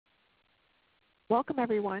Welcome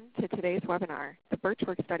everyone to today's webinar, the Burtch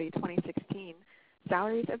Works Study 2016,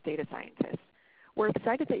 Salaries of Data Scientists. We're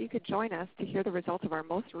excited that you could join us to hear the results of our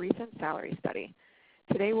most recent salary study.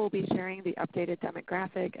 Today we'll be sharing the updated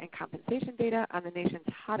demographic and compensation data on the nation's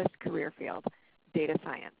hottest career field, data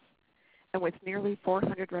science. And with nearly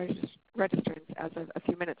 400 registrants as of a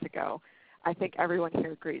few minutes ago, I think everyone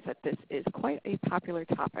here agrees that this is quite a popular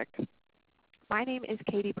topic. My name is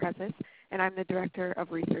Katie Precis, and I'm the Director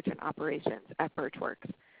of Research and Operations at Burtch Works.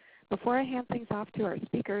 Before I hand things off to our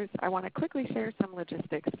speakers, I want to quickly share some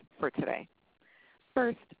logistics for today.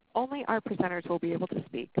 First, only our presenters will be able to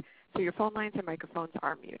speak, so your phone lines and microphones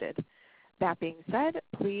are muted. That being said,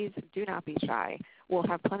 please do not be shy. We'll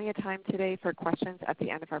have plenty of time today for questions at the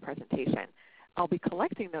end of our presentation. I'll be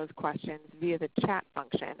collecting those questions via the chat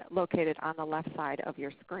function located on the left side of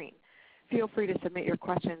your screen. Feel free to submit your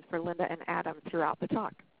questions for Linda and Adam throughout the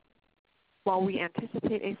talk. While we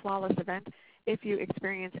anticipate a flawless event, if you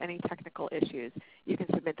experience any technical issues, you can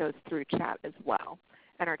submit those through chat as well,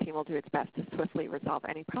 and our team will do its best to swiftly resolve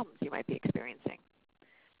any problems you might be experiencing.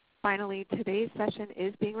 Finally, today's session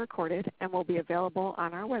is being recorded and will be available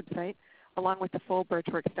on our website, along with the full Burtch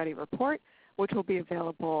Works Study report, which will be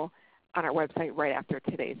available on our website right after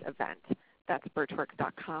today's event. That's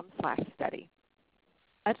burtchworks.com/study.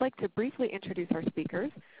 I'd like to briefly introduce our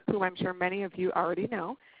speakers, whom I'm sure many of you already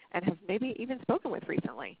know and have maybe even spoken with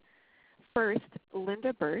recently. First,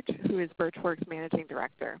 Linda Burtch, who is Burtch Works Managing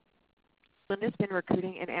Director. Linda's been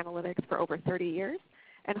recruiting in analytics for over 30 years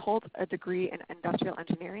and holds a degree in industrial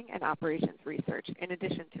engineering and operations research in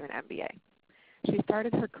addition to an MBA. She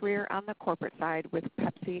started her career on the corporate side with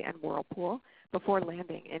Pepsi and Whirlpool before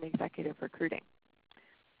landing in executive recruiting.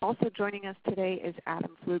 Also joining us today is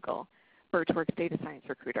Adam Flugel, Burtch Works Data Science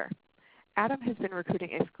Recruiter. Adam has been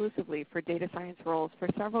recruiting exclusively for data science roles for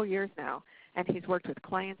several years now, and he's worked with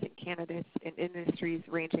clients and candidates in industries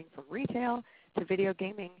ranging from retail to video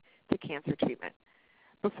gaming to cancer treatment.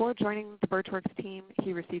 Before joining the Burtch Works team,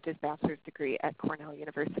 he received his bachelor's degree at Cornell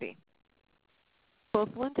University.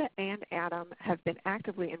 Both Linda and Adam have been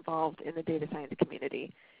actively involved in the data science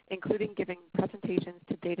community, including giving presentations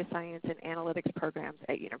to data science and analytics programs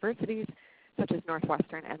at universities such as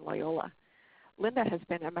Northwestern and Loyola. Linda has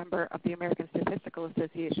been a member of the American Statistical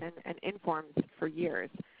Association and Informs for years,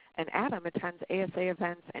 and Adam attends ASA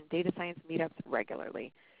events and data science meetups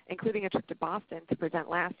regularly, including a trip to Boston to present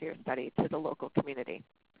last year's study to the local community.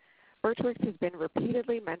 Burtch Works has been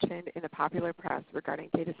repeatedly mentioned in the popular press regarding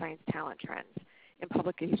data science talent trends in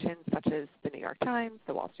publications such as the New York Times,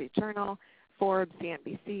 the Wall Street Journal, Forbes,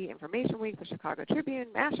 CNBC, Information Week, the Chicago Tribune,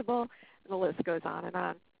 Mashable, and the list goes on and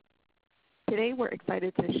on. Today we're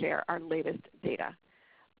excited to share our latest data.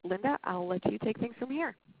 Linda, I'll let you take things from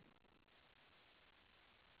here.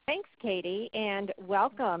 Thanks, Katie, and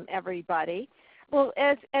welcome everybody. Well,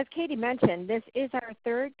 as Katie mentioned, this is our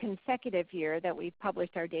third consecutive year that we've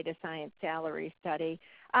published our data science salary study.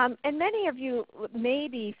 And many of you may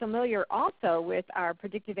be familiar also with our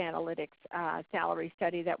predictive analytics salary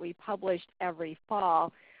study that we published every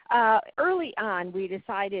fall. Early on, we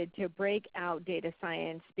decided to break out data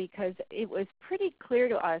science because it was pretty clear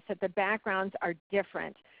to us that the backgrounds are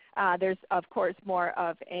different. There's, of course, more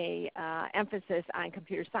of an emphasis on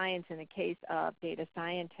computer science in the case of data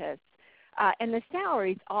scientists. And the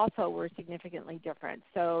salaries also were significantly different.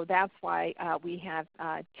 So that's why we have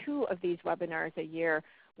two of these webinars a year,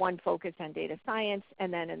 one focused on data science,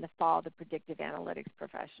 and then in the fall, the predictive analytics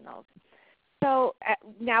professionals. So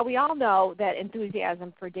now we all know that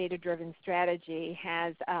enthusiasm for data-driven strategy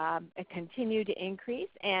has continued to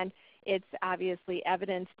increase, and it's obviously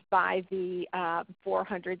evidenced by the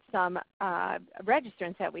 400-some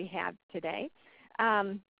registrants that we have today.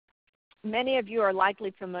 Many of you are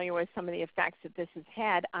likely familiar with some of the effects that this has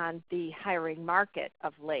had on the hiring market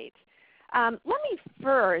of late. Let me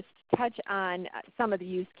first touch on some of the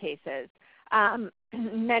use cases.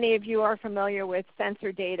 Many of you are familiar with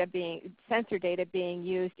sensor data being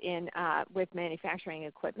used in with manufacturing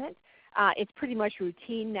equipment. It's pretty much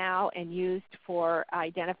routine now and used for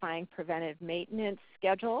identifying preventive maintenance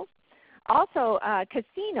schedules. Also,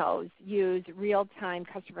 casinos use real-time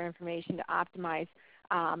customer information to optimize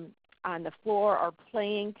on the floor or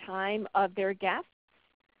playing time of their guests.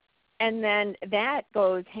 And then that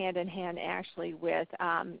goes hand in hand actually with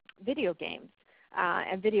video games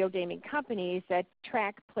and video gaming companies that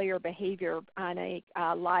track player behavior on a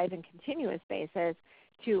live and continuous basis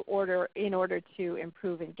in order to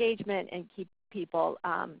improve engagement and keep people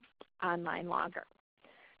online longer.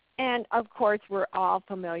 And of course, we're all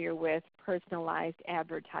familiar with personalized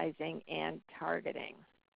advertising and targeting.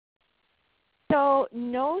 So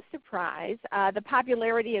no surprise, the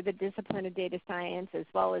popularity of the discipline of data science as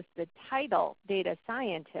well as the title data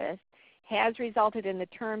scientist has resulted in the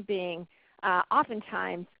term being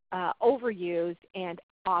oftentimes overused and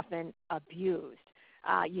often abused.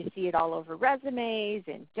 You see it all over resumes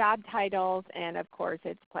and job titles, and of course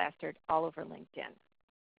it's plastered all over LinkedIn.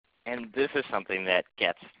 And this is something that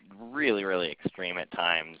gets really, really extreme at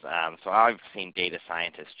times. So I've seen data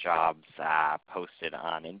scientist jobs posted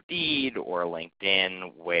on Indeed or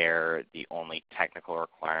LinkedIn where the only technical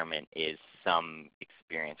requirement is some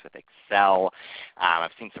experience with Excel.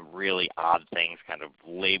 I've seen some really odd things kind of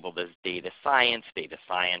labeled as data science, data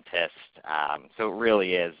scientist. So it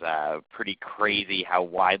really is pretty crazy how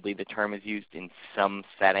widely the term is used in some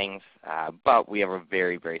settings. But we have a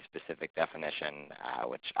very, very specific definition,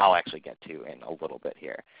 which I'll actually get to in a little bit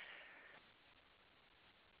here.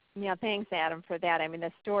 Yeah, thanks, Adam, for that. I mean,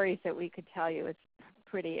 the stories that we could tell you is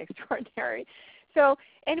pretty extraordinary. So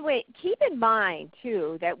anyway, keep in mind,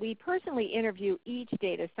 too, that we personally interview each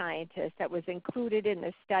data scientist that was included in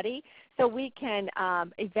the study so we can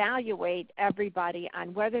evaluate everybody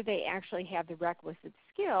on whether they actually have the requisite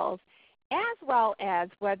skills as well as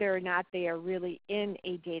whether or not they are really in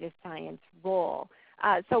a data science role.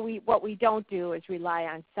 So what we don't do is rely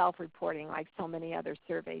on self-reporting like so many other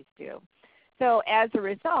surveys do. So as a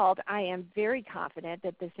result, I am very confident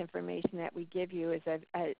that this information that we give you is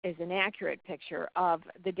an accurate picture of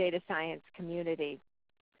the data science community.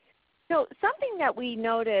 So something that we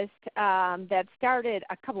noticed that started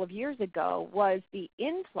a couple of years ago was the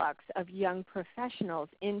influx of young professionals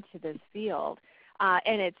into this field.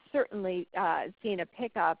 And it's certainly seen a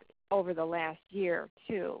pickup over the last year,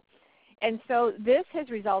 too. And so this has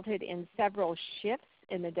resulted in several shifts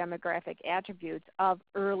in the demographic attributes of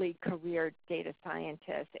early career data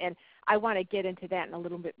scientists. And I want to get into that in a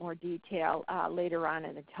little bit more detail later on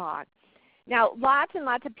in the talk. Now, lots and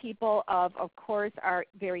lots of people, of course, are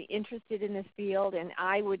very interested in this field, and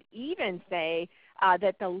I would even say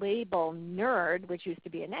that the label nerd, which used to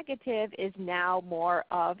be a negative, is now more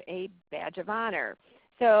of a badge of honor.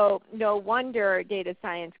 So no wonder data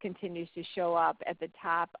science continues to show up at the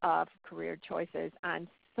top of career choices on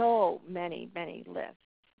so many, many lists.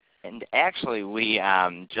 And actually, we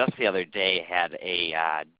just the other day had a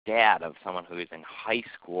dad of someone who was in high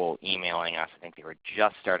school emailing us. I think they were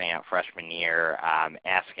just starting out freshman year,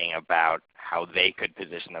 asking about how they could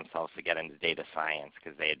position themselves to get into data science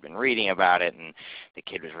because they had been reading about it and the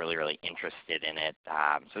kid was really, really interested in it.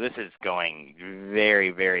 So this is going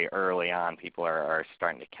very, very early on. People are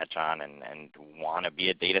starting to catch on and want to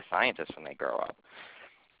be a data scientist when they grow up.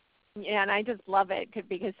 Yeah, and I just love it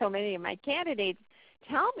because so many of my candidates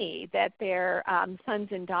tell me that their sons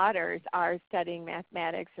and daughters are studying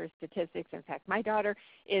mathematics or statistics. In fact, my daughter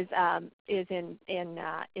is in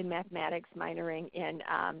mathematics, minoring in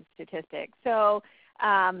statistics. So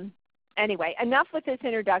anyway, enough with this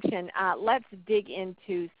introduction. Let's dig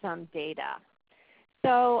into some data.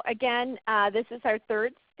 So again, this is our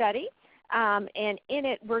third study. And in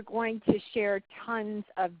it, we're going to share tons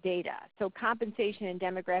of data. So compensation and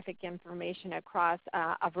demographic information across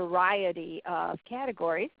a variety of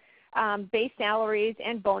categories, base salaries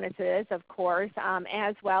and bonuses, of course,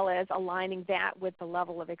 as well as aligning that with the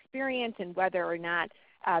level of experience and whether or not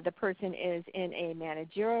the person is in a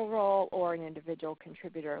managerial role or an individual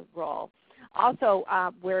contributor role. Also,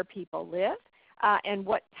 where people live and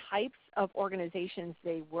what types of organizations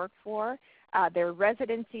they work for. Their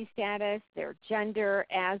residency status, their gender,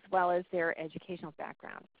 as well as their educational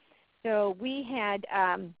background. So we had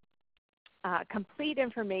complete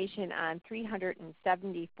information on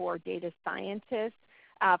 374 data scientists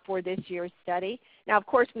for this year's study. Now, of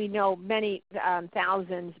course, we know many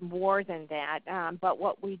thousands more than that, but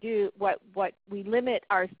what we do, what we limit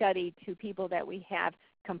our study to people that we have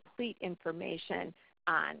complete information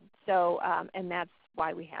on. So, and that's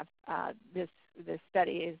why we have this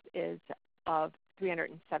study is of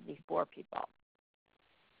 374 people.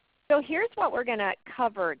 So here's what we're going to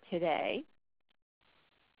cover today.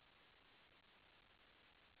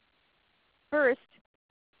 First,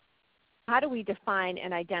 how do we define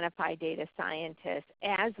and identify data scientists,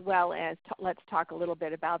 as well as let's talk a little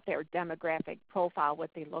bit about their demographic profile, what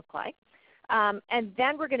they look like. And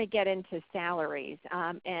then we're going to get into salaries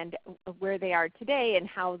and where they are today and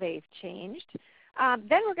how they've changed.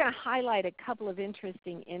 Then we're going to highlight a couple of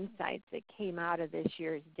interesting insights that came out of this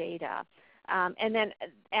year's data. And then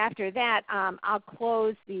after that, I'll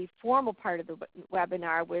close the formal part of the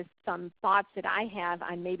webinar with some thoughts that I have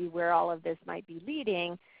on maybe where all of this might be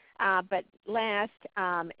leading. But last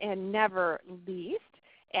and never least,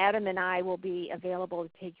 Adam and I will be available to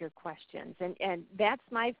take your questions. And that's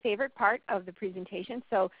my favorite part of the presentation,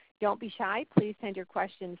 so don't be shy. Please send your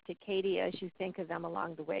questions to Katie as you think of them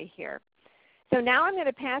along the way here. So now I'm going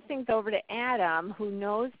to pass things over to Adam, who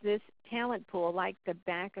knows this talent pool like the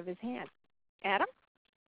back of his hand. Adam?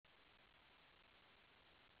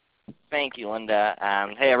 Thank you, Linda.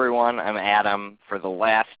 Hey, everyone. I'm Adam. For the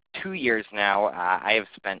last 2 years now, I have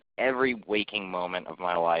spent every waking moment of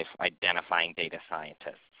my life identifying data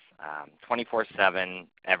scientists, 24/7,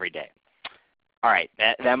 every day. All right,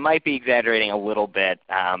 that might be exaggerating a little bit,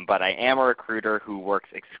 but I am a recruiter who works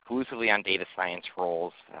exclusively on data science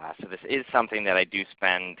roles, so this is something that I do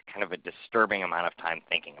spend kind of a disturbing amount of time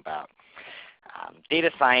thinking about. Data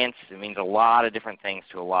science, it means a lot of different things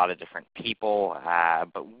to a lot of different people,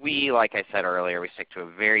 but we, like I said earlier, we stick to a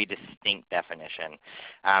very distinct definition.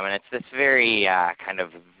 And it's this very kind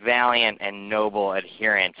of valiant and noble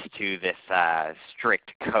adherence to this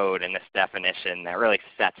strict code and this definition that really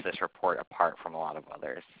sets this report apart from a lot of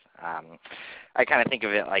others. I kind of think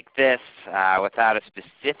of it like this. Without a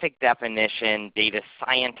specific definition, data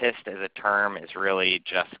scientist as a term is really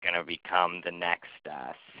just going to become the next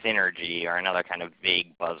synergy or another kind of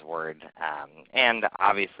vague buzzword. And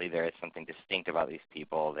obviously there is something distinct about these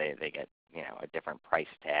people. They get a different price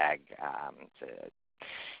tag.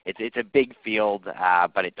 It's a big field,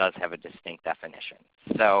 but it does have a distinct definition.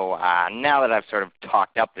 So now that I've sort of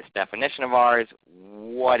talked up this definition of ours,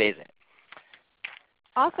 what is it?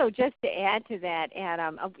 Also, just to add to that,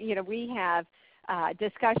 Adam, we have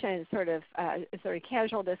discussions, sort of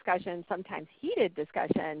casual discussions, sometimes heated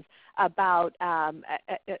discussions about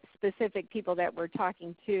specific people that we're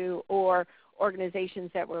talking to or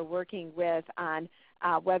organizations that we're working with on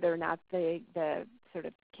whether or not the sort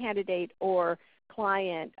of candidate or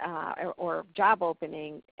client or job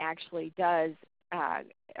opening actually does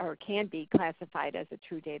or can be classified as a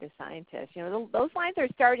true data scientist. Those lines are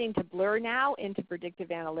starting to blur now into predictive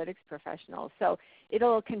analytics professionals. So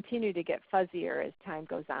it'll continue to get fuzzier as time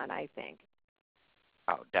goes on, I think.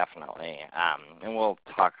 Oh, definitely. And I'll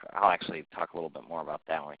actually talk a little bit more about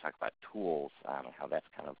that when we talk about tools and how that's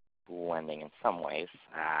kind of blending in some ways.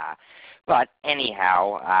 But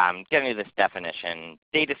anyhow, getting to this definition,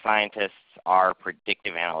 data scientists are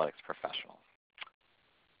predictive analytics professionals.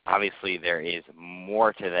 Obviously, there is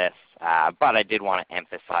more to this, but I did want to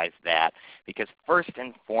emphasize that because first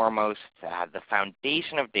and foremost, the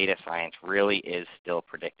foundation of data science really is still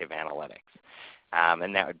predictive analytics.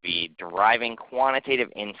 And that would be deriving quantitative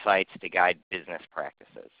insights to guide business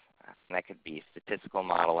practices. And that could be statistical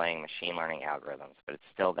modeling, machine learning algorithms, but it's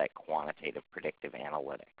still that quantitative predictive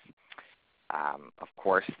analytics. Of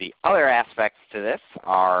course, the other aspects to this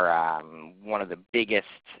are one of the biggest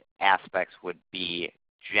aspects would be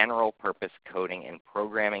general purpose coding and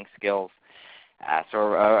programming skills.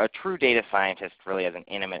 So a true data scientist really has an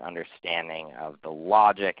intimate understanding of the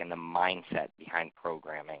logic and the mindset behind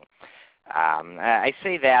programming. I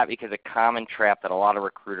say that because a common trap that a lot of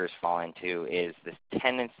recruiters fall into is this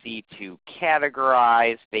tendency to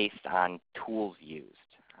categorize based on tools used.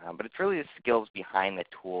 But it's really the skills behind the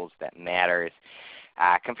tools that matters.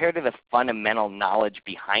 Compared to the fundamental knowledge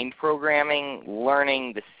behind programming,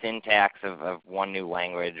 learning the syntax of one new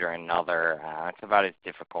language or another, it's about as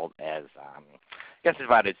difficult as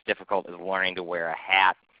learning to wear a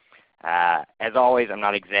hat. As always, I'm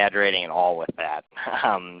not exaggerating at all with that.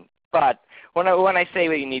 But when I say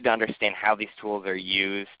that you need to understand how these tools are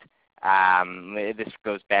used, this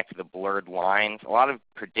goes back to the blurred lines. A lot of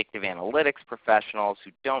predictive analytics professionals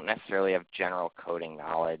who don't necessarily have general coding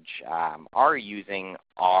knowledge are using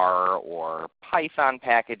R or Python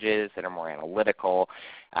packages that are more analytical.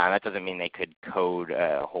 That doesn't mean they could code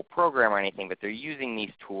a whole program or anything, but they're using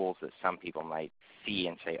these tools that some people might see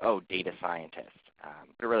and say, oh, data scientist.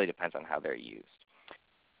 But it really depends on how they're used.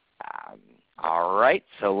 All right,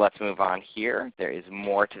 so let's move on here. There is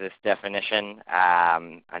more to this definition.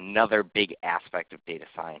 Another big aspect of data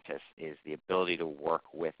scientists is the ability to work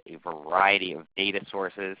with a variety of data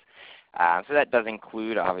sources. So that does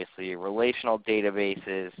include, obviously, relational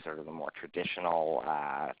databases, sort of the more traditional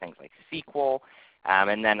things like SQL.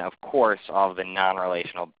 And then, of course, all of the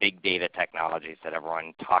non-relational big data technologies that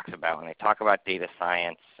everyone talks about when they talk about data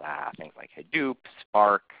science, things like Hadoop,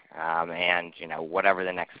 Spark, and whatever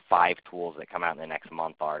the next 5 tools that come out in the next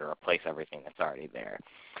month are to replace everything that's already there.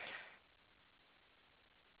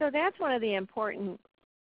 So that's one of the important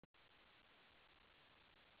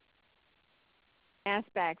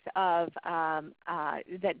aspects of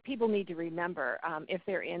that people need to remember if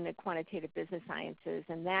they're in the quantitative business sciences,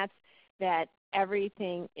 and that's that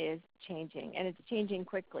everything is changing, and it's changing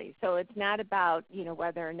quickly. So it's not about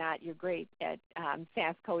whether or not you're great at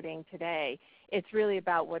SAS coding today. It's really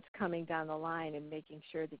about what's coming down the line and making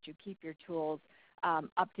sure that you keep your tools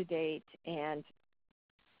up to date and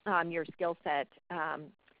your skill set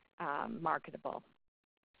marketable.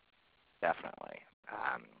 Definitely.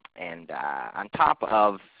 And on top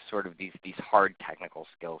of sort of these hard technical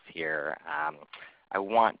skills here, I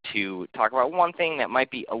want to talk about one thing that might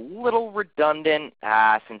be a little redundant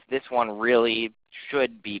since this one really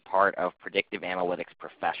should be part of predictive analytics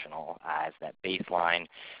professional as that baseline,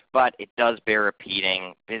 but it does bear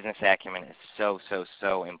repeating. Business acumen is so, so,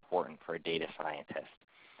 so important for a data scientist.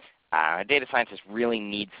 A data scientist really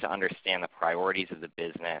needs to understand the priorities of the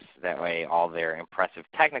business. That way all their impressive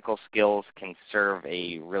technical skills can serve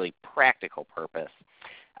a really practical purpose.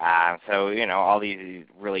 So all these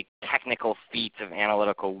really technical feats of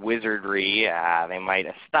analytical wizardry, they might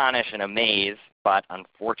astonish and amaze, but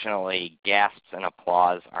unfortunately gasps and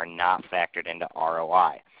applause are not factored into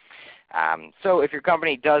ROI. So if your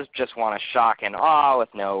company does just want to shock and awe with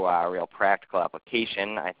no real practical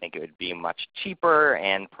application, I think it would be much cheaper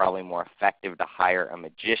and probably more effective to hire a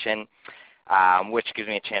magician, which gives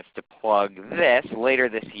me a chance to plug this. Later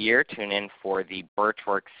this year, tune in for the Burtch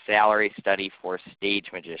Works Salary Study for Stage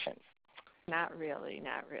Magicians. Not really,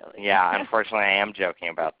 not really. Yeah, unfortunately I am joking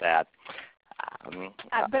about that.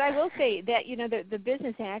 But I will say that the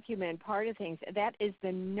business acumen part of things, that is the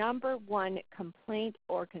 #1 complaint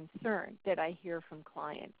or concern that I hear from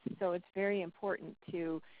clients. So it's very important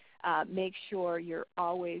to make sure you're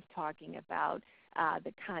always talking about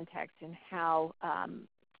the context and how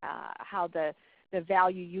the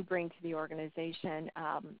value you bring to the organization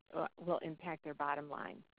will impact their bottom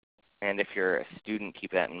line. And if you're a student,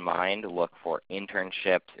 keep that in mind. Look for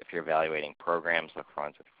internships. If you're evaluating programs, look for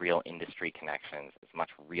ones with real industry connections. As much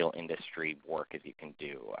real industry work as you can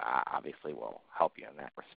do obviously will help you in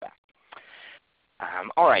that respect.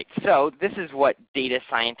 All right, so this is what data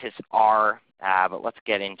scientists are, but let's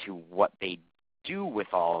get into what they do with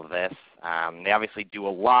all of this. They obviously do a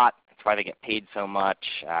lot. That's why they get paid so much.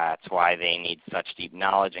 That's why they need such deep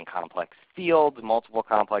knowledge in complex fields, multiple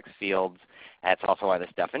complex fields. That's also why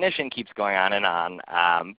this definition keeps going on and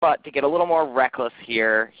on. But to get a little more reckless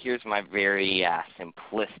here, here's my very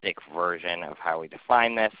simplistic version of how we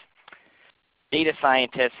define this. Data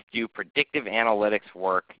scientists do predictive analytics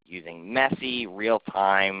work using messy,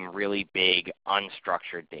 real-time, really big,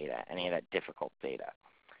 unstructured data, any of that difficult data.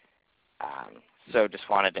 So just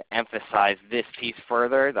wanted to emphasize this piece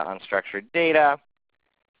further, the unstructured data.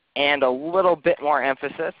 And a little bit more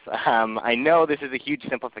emphasis. I know this is a huge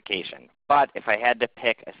simplification, but if I had to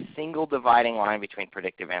pick a single dividing line between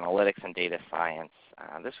predictive analytics and data science,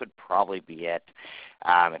 this would probably be it.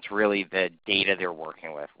 It's really the data they're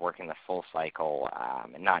working with, working the full cycle,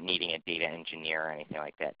 and not needing a data engineer or anything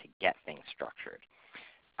like that to get things structured.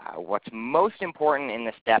 What's most important in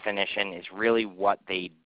this definition is really what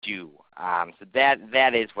they do. So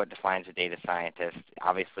that is what defines a data scientist.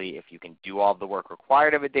 Obviously, if you can do all the work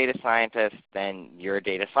required of a data scientist, then you're a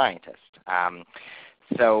data scientist.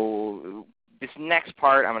 So this next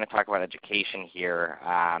part, I'm going to talk about education here.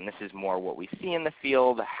 This is more what we see in the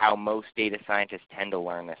field, how most data scientists tend to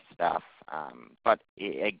learn this stuff. But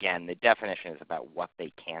again, the definition is about what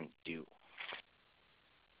they can do.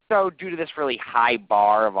 So due to this really high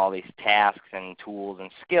bar of all these tasks and tools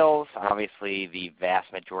and skills, obviously the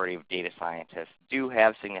vast majority of data scientists do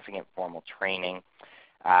have significant formal training.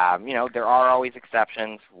 There are always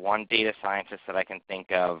exceptions. One data scientist that I can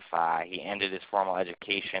think of, he ended his formal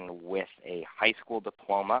education with a high school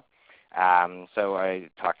diploma. So I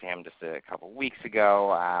talked to him just a couple of weeks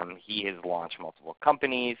ago. He has launched multiple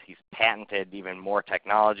companies. He's patented even more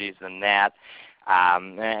technologies than that.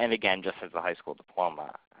 And again, just as a high school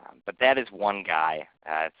diploma. But that is one guy.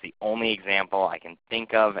 It's the only example I can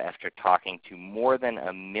think of after talking to more than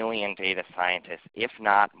 1 million data scientists, if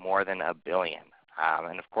not more than 1 billion.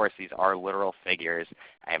 And of course, these are literal figures.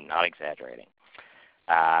 I am not exaggerating.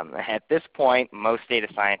 At this point, most data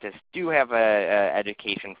scientists do have an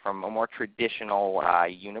education from a more traditional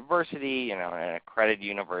university, an accredited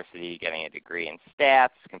university, getting a degree in stats,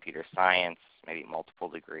 computer science, maybe multiple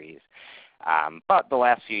degrees. But the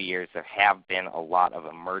last few years, there have been a lot of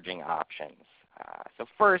emerging options. So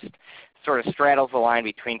first, sort of straddles the line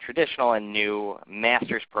between traditional and new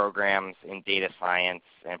master's programs in data science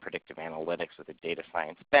and predictive analytics with a data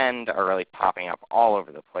science bend are really popping up all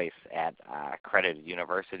over the place at accredited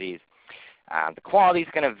universities. The quality is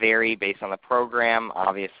going to vary based on the program,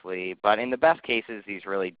 obviously, but in the best cases, these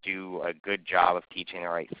really do a good job of teaching the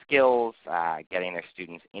right skills, getting their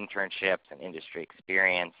students internships and industry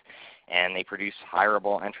experience, and they produce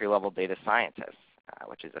hireable entry-level data scientists,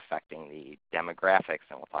 which is affecting the demographics,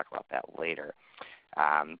 and we'll talk about that later.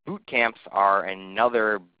 Boot camps are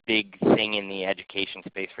another big thing in the education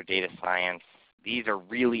space for data science. These are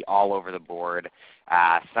really all over the board.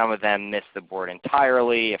 Some of them miss the board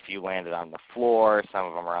entirely. A few landed on the floor. Some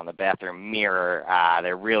of them are on the bathroom mirror.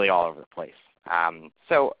 They're really all over the place.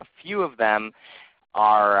 So a few of them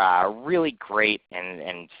are really great,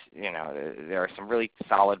 and there are some really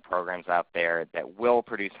solid programs out there that will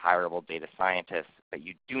produce hireable data scientists, but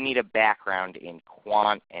you do need a background in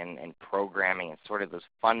quant and programming and sort of those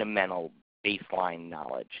fundamental baseline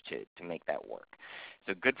knowledge to make that work.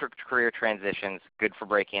 So good for career transitions, good for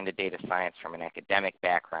breaking into data science from an academic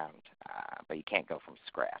background, but you can't go from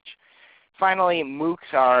scratch. Finally,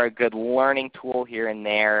 MOOCs are a good learning tool here and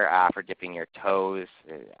there for dipping your toes.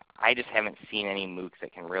 I just haven't seen any MOOCs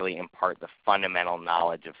that can really impart the fundamental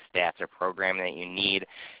knowledge of stats or programming that you need.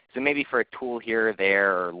 So maybe for a tool here or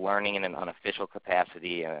there, or learning in an unofficial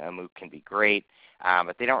capacity, a MOOC can be great,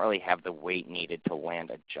 but they don't really have the weight needed to land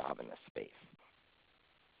a job in this space.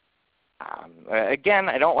 Again,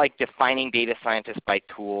 I don't like defining data scientists by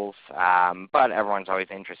tools, but everyone's always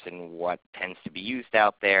interested in what tends to be used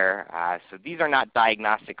out there. So these are not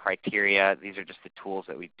diagnostic criteria. These are just the tools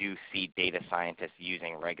that we do see data scientists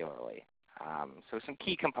using regularly. So some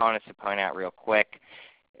key components to point out real quick.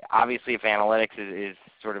 Obviously, if analytics is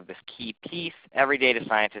sort of this key piece, every data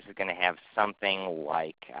scientist is going to have something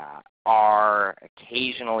like R,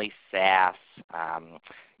 occasionally SAS,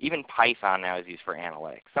 even Python now is used for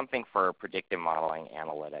analytics, something for predictive modeling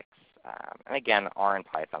analytics. And again, R and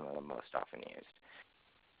Python are the most often used.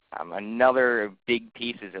 Another big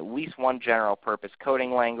piece is at least one general purpose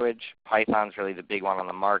coding language. Python's really the big one on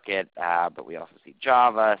the market, but we also see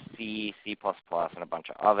Java, C, C++, and a bunch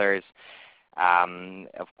of others.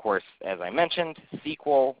 Of course, as I mentioned,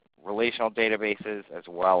 SQL, relational databases, as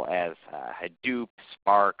well as Hadoop,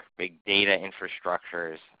 Spark, big data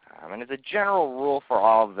infrastructures. And as a general rule for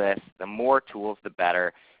all of this, the more tools the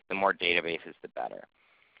better, the more databases the better.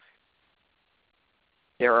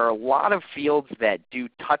 There are a lot of fields that do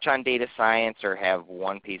touch on data science or have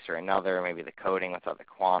one piece or another, maybe the coding without the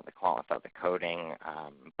quant without the coding.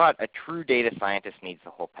 But a true data scientist needs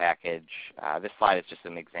the whole package. This slide is just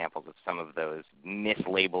some examples of some of those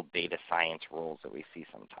mislabeled data science roles that we see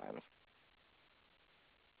sometimes.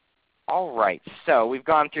 All right, so we've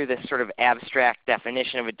gone through this sort of abstract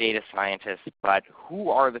definition of a data scientist, but who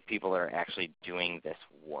are the people that are actually doing this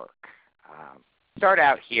work? Start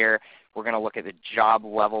out here, we're going to look at the job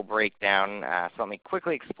level breakdown. So let me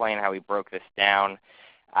quickly explain how we broke this down.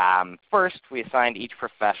 First, we assigned each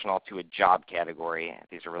professional to a job category.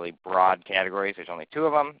 These are really broad categories. There's only two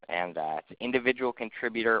of them, and it's individual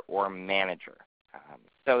contributor or manager.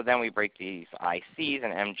 So then we break these ICs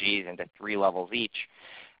and MGs into 3 levels each.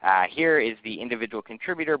 Here is the individual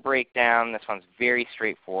contributor breakdown. This one's very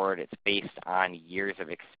straightforward. It's based on years of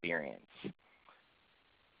experience.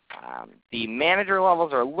 The manager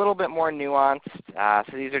levels are a little bit more nuanced.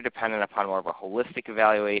 So these are dependent upon more of a holistic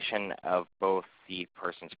evaluation of both the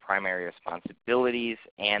person's primary responsibilities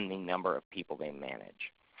and the number of people they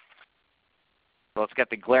manage. So let's get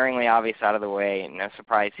the glaringly obvious out of the way. No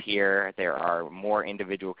surprise here. There are more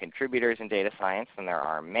individual contributors in data science than there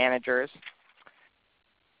are managers.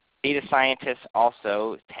 Data scientists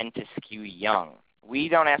also tend to skew young. We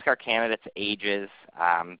don't ask our candidates ages,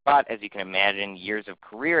 but as you can imagine, years of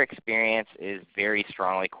career experience is very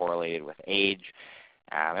strongly correlated with age.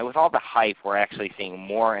 And with all the hype, we're actually seeing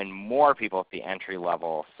more and more people at the entry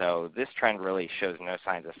level. So this trend really shows no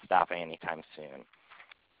signs of stopping anytime soon.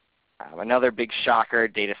 Another big shocker,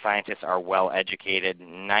 data scientists are well educated.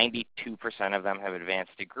 92% of them have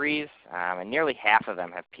advanced degrees, and nearly half of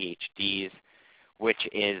them have PhDs, which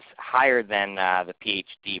is higher than the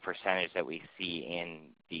PhD percentage that we see in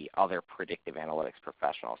the other predictive analytics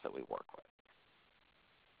professionals that we work with.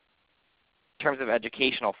 In terms of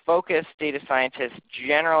educational focus, data scientists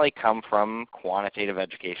generally come from quantitative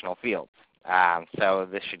educational fields. So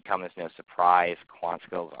this should come as no surprise. Quant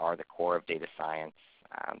skills are the core of data science.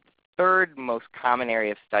 Third most common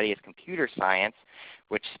area of study is computer science,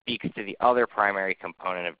 which speaks to the other primary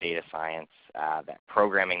component of data science, that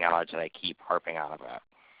programming knowledge that I keep harping on about.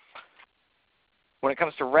 When it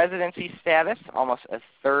comes to residency status, almost a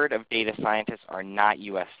third of data scientists are not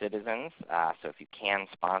U.S. citizens. So if you can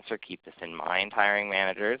sponsor, keep this in mind, hiring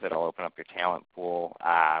managers. It'll open up your talent pool.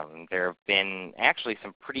 There have been actually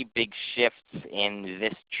some pretty big shifts in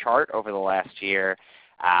this chart over the last year.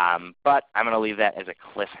 But I'm going to leave that as a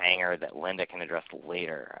cliffhanger that Linda can address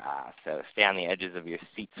later. So stay on the edges of your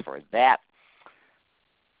seats for that.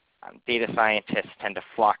 Data scientists tend to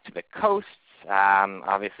flock to the coasts.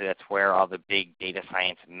 Obviously, that's where all the big data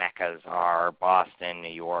science meccas are: Boston,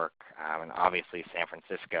 New York, and obviously San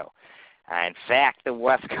Francisco. In fact, the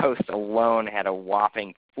West Coast alone had a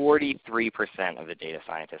whopping 43% of the data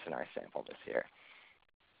scientists in our sample this year.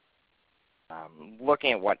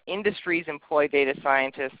 Looking at what industries employ data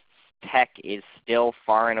scientists, tech is still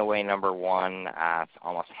far and away number one. It's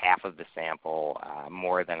almost half of the sample,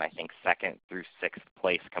 more than I think 2nd through 6th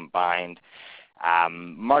place combined.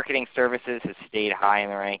 Marketing services has stayed high in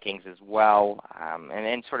the rankings as well. And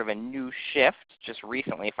then sort of a new shift, just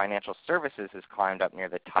recently financial services has climbed up near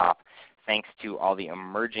the top thanks to all the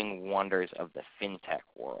emerging wonders of the fintech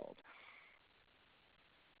world.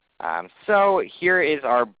 So here is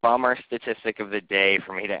our bummer statistic of the day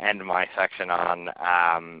for me to end my section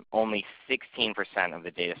on. Only 16% of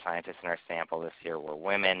the data scientists in our sample this year were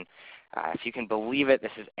women. If you can believe it,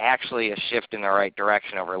 this is actually a shift in the right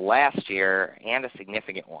direction over last year, and a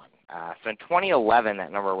significant one. So in 2011,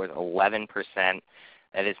 that number was 11%.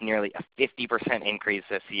 That is nearly a 50% increase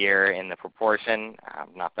this year in the proportion.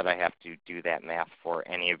 Not that I have to do that math for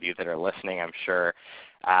any of you that are listening, I'm sure.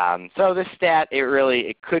 So this stat,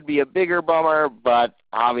 it could be a bigger bummer, but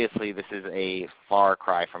obviously this is a far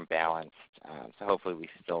cry from balanced. So hopefully we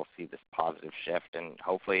still see this positive shift, and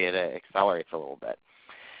hopefully it accelerates a little bit.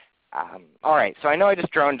 All right, so I know I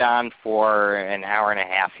just droned on for an hour and a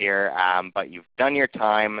half here, but you've done your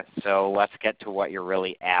time, so let's get to what you're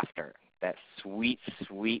really after, that sweet,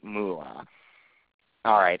 sweet moolah.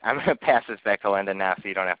 All right, I'm going to pass this back to Linda now so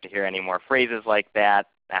you don't have to hear any more phrases like that.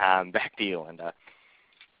 Back to you, Linda.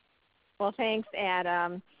 Well, thanks,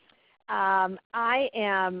 Adam. I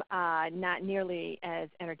am not nearly as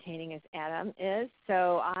entertaining as Adam is,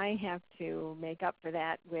 so I have to make up for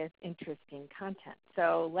that with interesting content.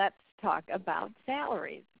 So let's talk about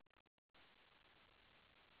salaries.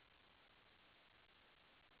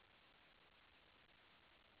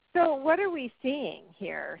 So what are we seeing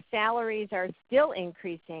here? Salaries are still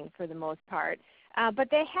increasing for the most part, but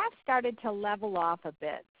they have started to level off a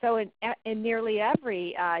bit. So in nearly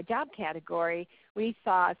every job category, we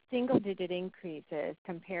saw single-digit increases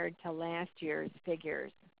compared to last year's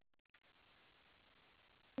figures.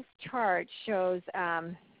 This chart shows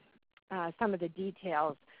some of the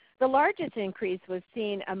details. The largest increase was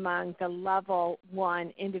seen among the level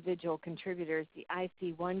 1 individual contributors, the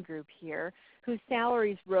IC1 group here, whose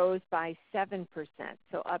salaries rose by 7%,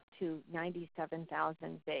 so up to $97,000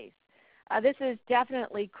 base. This is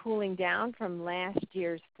definitely cooling down from last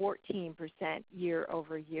year's 14%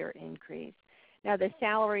 year-over-year increase. Now the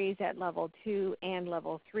salaries at level 2 and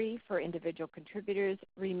level 3 for individual contributors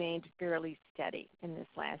remained fairly steady in this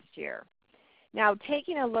last year. Now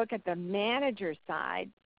taking a look at the manager side,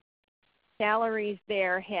 salaries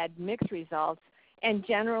there had mixed results and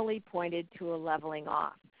generally pointed to a leveling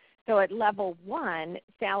off. So at level 1,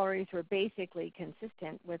 salaries were basically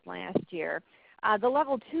consistent with last year. The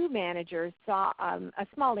level 2 managers saw a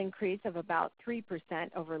small increase of about 3%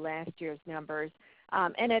 over last year's numbers.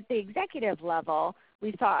 And at the executive level,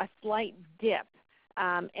 we saw a slight dip.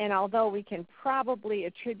 And although we can probably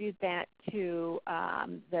attribute that to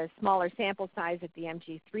the smaller sample size at the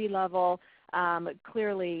MG3 level,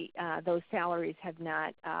 clearly those salaries have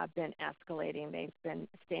not been escalating. They've been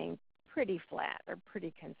staying pretty flat or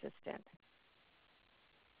pretty consistent.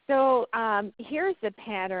 So here's the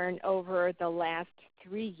pattern over the last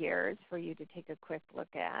 3 years for you to take a quick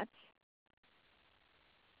look at.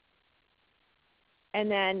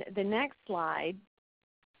 And then the next slide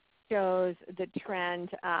shows the trend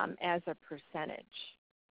as a percentage.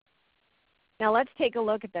 Now let's take a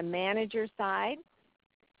look at the manager side.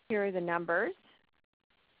 Here are the numbers.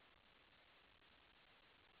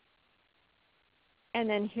 And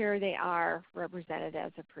then here they are represented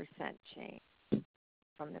as a percent change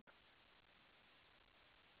from the.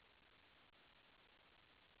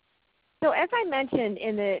 So as I mentioned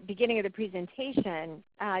in the beginning of the presentation,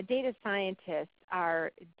 data scientists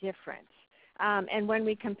are different. And when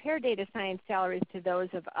we compare data science salaries to those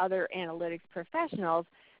of other analytics professionals,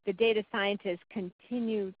 the data scientists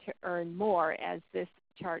continue to earn more, as this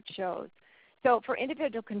chart shows. So for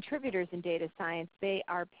individual contributors in data science, they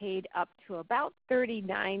are paid up to about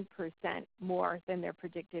 39% more than their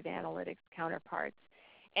predictive analytics counterparts.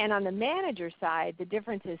 And on the manager side, the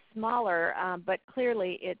difference is smaller, but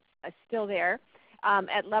clearly it's still there.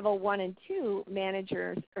 At level 1 and 2,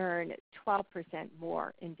 managers earn 12%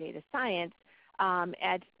 more in data science.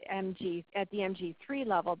 At the MG3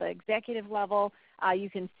 level, the executive level, you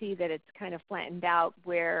can see that it's kind of flattened out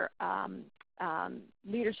where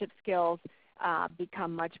leadership skills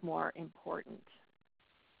become much more important.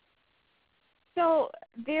 So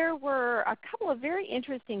there were a couple of very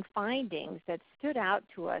interesting findings that stood out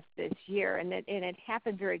to us this year, and it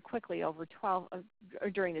happened very quickly over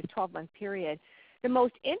during this 12-month period. The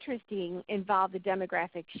most interesting involved the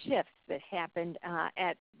demographic shifts that happened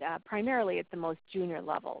primarily at the most junior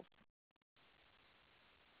levels.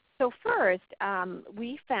 So first,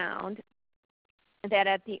 we found that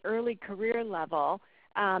at the early career level,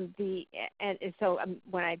 when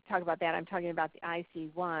I talk about that, I'm talking about the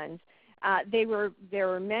IC1s. There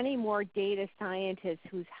were many more data scientists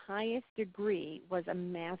whose highest degree was a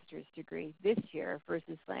master's degree this year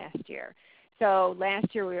versus last year. So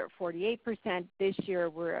last year we were at 48%. This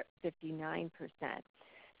year we're at 59%.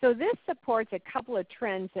 So this supports a couple of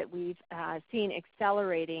trends that we've seen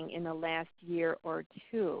accelerating in the last year or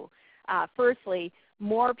two. Firstly,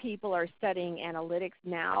 more people are studying analytics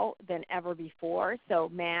now than ever before, so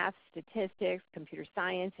math, statistics, computer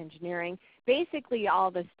science, engineering, basically all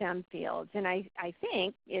the STEM fields. And I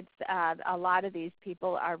think it's a lot of these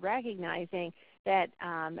people are recognizing that,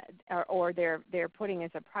 or they're putting as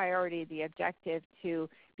a priority the objective to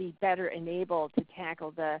be better enabled to tackle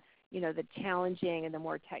the challenging and the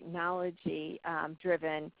more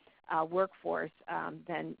technology-driven workforce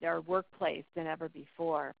or workplace than ever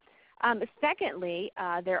before. Secondly,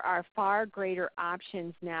 there are far greater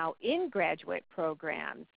options now in graduate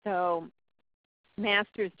programs. So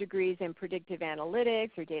master's degrees in predictive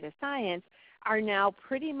analytics or data science are now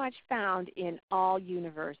pretty much found in all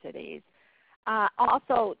universities.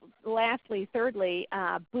 Also, thirdly,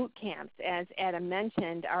 boot camps, as Adam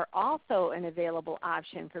mentioned, are also an available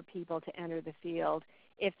option for people to enter the field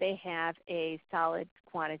if they have a solid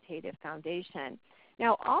quantitative foundation.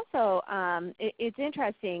 Now, also, it's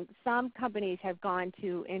interesting, some companies have gone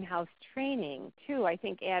to in-house training, too. I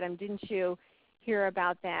think, Adam, didn't you hear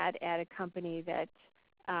about that at a company that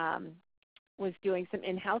was doing some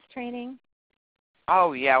in-house training?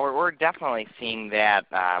 Oh, yeah, we're definitely seeing that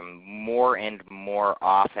more and more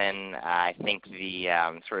often. I think the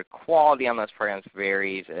sort of quality on those programs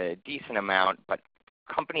varies a decent amount, but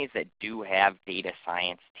companies that do have data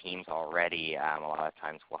science teams already a lot of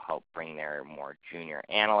times will help bring their more junior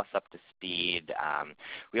analysts up to speed.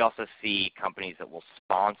 We also see companies that will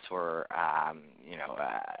sponsor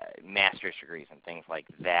master's degrees and things like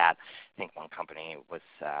that. I think one company was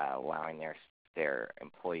allowing their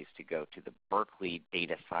employees to go to the Berkeley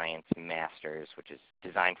Data Science Masters, which is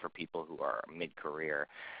designed for people who are mid-career.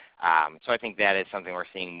 So I think that is something we're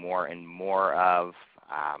seeing more and more of.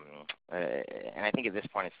 And I think at this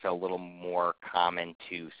point it's still a little more common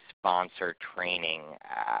to sponsor training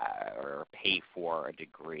or pay for a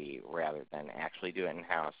degree rather than actually do it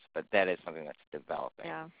in-house. But that is something that's developing.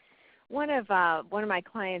 Yeah. One of my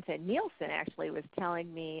clients at Nielsen actually was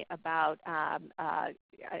telling me about a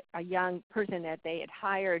young person that they had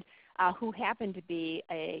hired who happened to be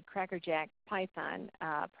a crackerjack Python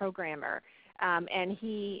programmer.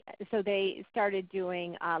 So they started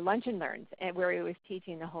doing lunch and learns, where he was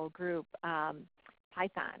teaching the whole group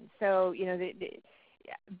Python. So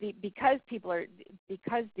because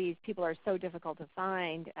these people are so difficult to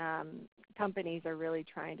find, companies are really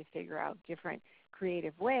trying to figure out different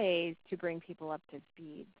creative ways to bring people up to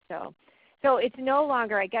speed. So it's no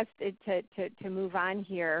longer, I guess, to move on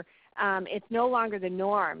here. It's no longer the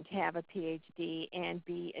norm to have a PhD and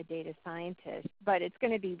be a data scientist, but it's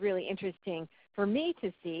going to be really interesting for me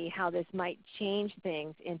to see how this might change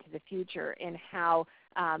things into the future and how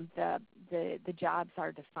the jobs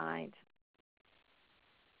are defined.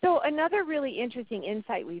 So another really interesting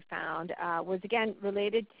insight we found was, again,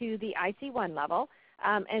 related to the IC1 level,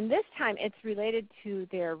 and this time it's related to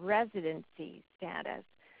their residency status.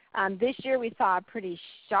 This year we saw a pretty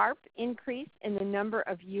sharp increase in the number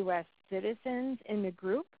of U.S. citizens in the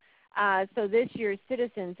group. So this year's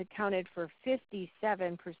citizens accounted for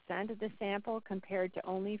 57% of the sample compared to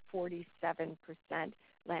only 47%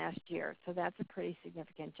 last year. So that's a pretty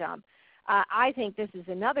significant jump. I think this is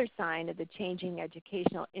another sign of the changing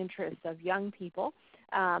educational interests of young people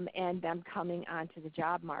and them coming onto the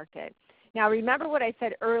job market. Now, remember what I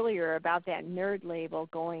said earlier about that nerd label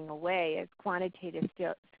going away as quantitative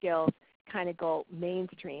skills kind of go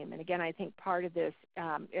mainstream. And again, I think part of this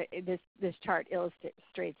this chart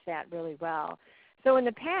illustrates that really well. So in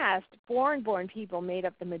the past, foreign-born people made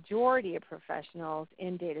up the majority of professionals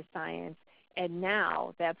in data science, and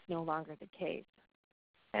now that's no longer the case.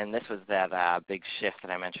 And this was that big shift that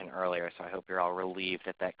I mentioned earlier, so I hope you're all relieved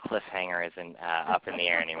that that cliffhanger isn't up in the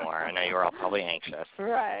air anymore. I know you were all probably anxious.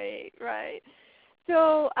 Right.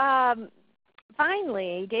 So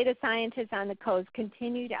finally, data scientists on the coast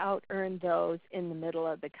continue to out-earn those in the middle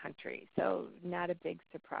of the country, so not a big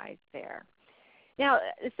surprise there. Now,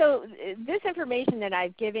 so this information that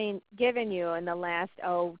I've given you in the last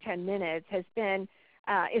 10 minutes has been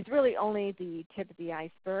is really only the tip of the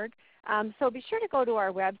iceberg. So be sure to go to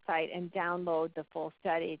our website and download the full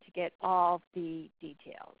study to get all the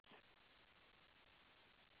details.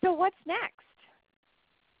 So what's next?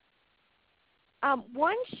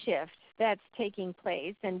 One shift that's taking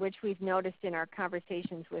place, and which we've noticed in our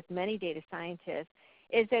conversations with many data scientists,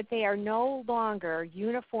 is that they are no longer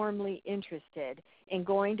uniformly interested in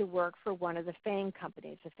going to work for one of the FANG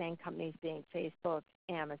companies, the FANG companies being Facebook,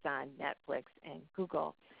 Amazon, Netflix, and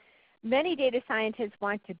Google. Many data scientists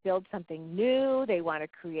want to build something new. They want to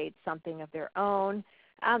create something of their own.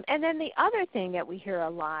 And then the other thing that we hear a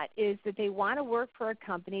lot is that they want to work for a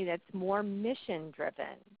company that's more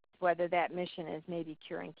mission-driven, whether that mission is maybe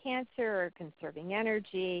curing cancer or conserving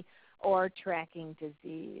energy or tracking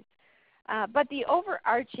disease. But the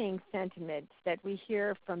overarching sentiment that we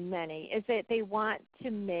hear from many is that they want to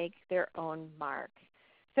make their own mark.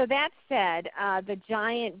 So that said, the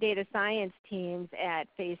giant data science teams at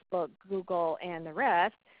Facebook, Google, and the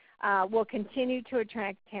rest will continue to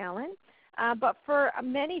attract talent. But for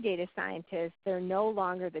many data scientists, they're no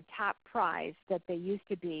longer the top prize that they used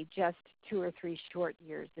to be just 2 or 3 short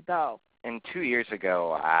years ago. And 2 years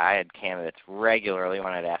ago, I had candidates regularly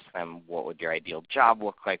when I'd ask them, what would your ideal job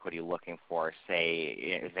look like? What are you looking for? Say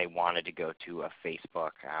if they wanted to go to a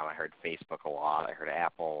Facebook. I heard Facebook a lot. I heard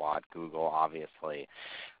Apple a lot, Google obviously.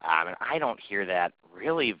 And I don't hear that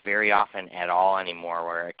really very often at all anymore,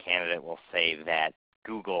 where a candidate will say that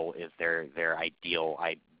Google is their ideal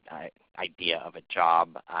idea of a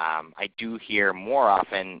job. I do hear more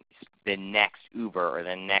often the next Uber or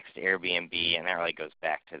the next Airbnb, and that really goes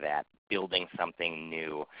back to that building something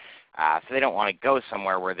new. So they don't want to go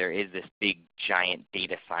somewhere where there is this big, giant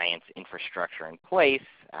data science infrastructure in place.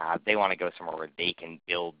 They want to go somewhere where they can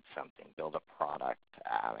build something, build a product,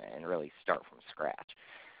 and really start from scratch.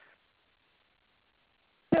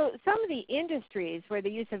 So some of the industries where the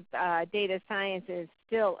use of data science is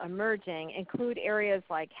still emerging include areas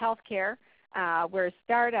like healthcare, where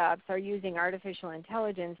startups are using artificial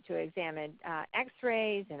intelligence to examine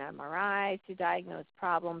x-rays and MRIs to diagnose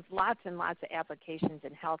problems. Lots and lots of applications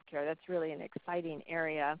in healthcare. That's really an exciting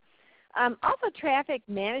area. Also, traffic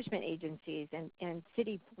management agencies and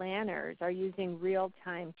city planners are using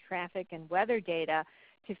real-time traffic and weather data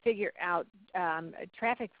to figure out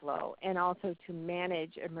traffic flow and also to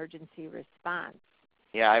manage emergency response.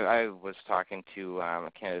 Yeah, I was talking to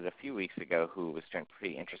a candidate a few weeks ago who was doing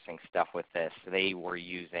pretty interesting stuff with this. They were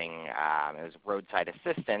using, it was roadside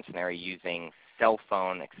assistance, and they were using cell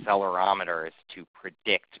phone accelerometers to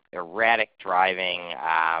predict erratic driving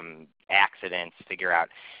accidents, figure out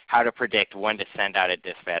how to predict when to send out a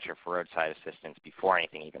dispatcher for roadside assistance before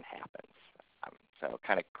anything even happens. So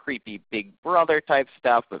kind of creepy big brother type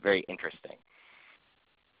stuff, but very interesting.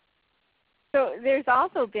 So there's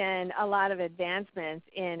also been a lot of advancements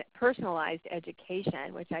in personalized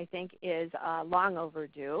education, which I think is long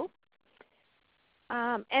overdue.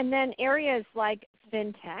 And then areas like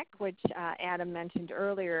fintech, which Adam mentioned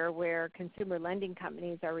earlier, where consumer lending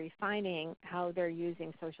companies are refining how they're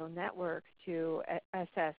using social networks to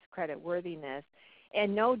assess creditworthiness.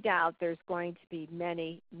 And no doubt there's going to be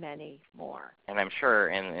many, many more. And I'm sure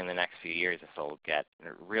in the next few years this will get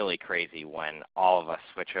really crazy when all of us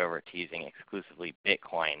switch over to using exclusively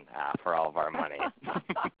Bitcoin for all of our money.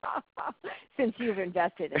 Since you've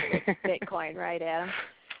invested in Bitcoin, right, Adam?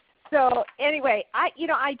 So anyway, I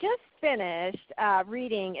just finished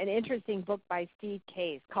reading an interesting book by Steve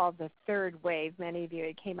Case called The Third Wave. Many of you,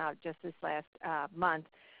 it came out just this last month.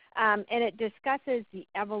 And it discusses the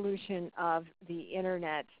evolution of the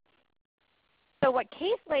Internet. So what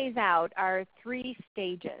Case lays out are 3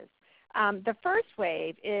 stages. The first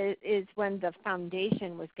wave is when the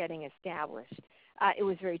foundation was getting established. It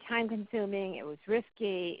was very time-consuming, it was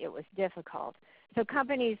risky, it was difficult. So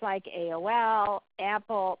companies like AOL,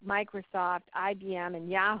 Apple, Microsoft, IBM,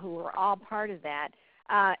 and Yahoo were all part of that.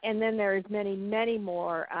 And then there's many, many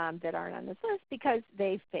more that aren't on this list because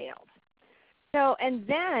they failed. So, and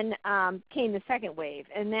then came the second wave,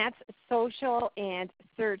 and that's social and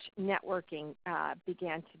search networking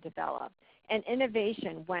began to develop. And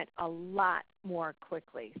innovation went a lot more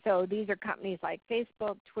quickly. So these are companies like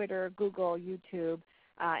Facebook, Twitter, Google, YouTube,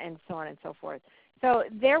 and so on and so forth. So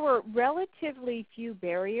there were relatively few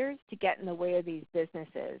barriers to get in the way of these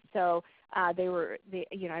businesses. So I don't want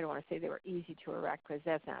to say they were easy to erect because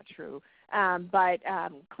that's not true. But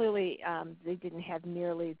clearly they didn't have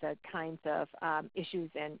nearly the kinds of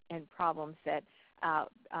issues and problems that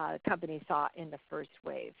companies saw in the first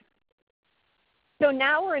wave. So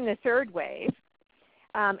now we're in the third wave.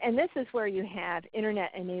 And this is where you have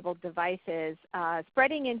Internet-enabled devices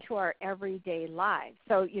spreading into our everyday lives.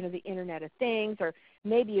 So, the Internet of Things, or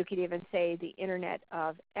maybe you could even say the Internet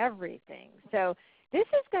of Everything. So this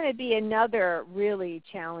is going to be another really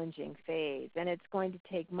challenging phase, and it's going to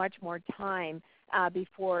take much more time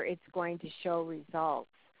before it's going to show results.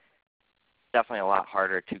 Definitely a lot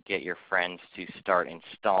harder to get your friends to start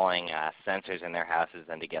installing sensors in their houses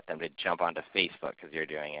than to get them to jump onto Facebook because you're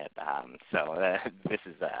doing it. So this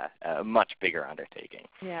is a much bigger undertaking.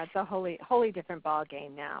 Yeah, it's a wholly different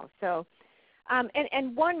ballgame now. So,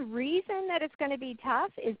 and one reason that it's going to be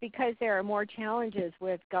tough is because there are more challenges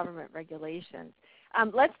with government regulations.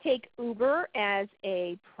 Let's take Uber as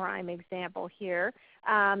a prime example here.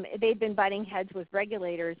 They've been butting heads with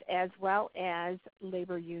regulators as well as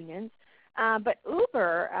labor unions. But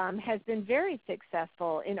Uber has been very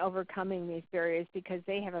successful in overcoming these barriers because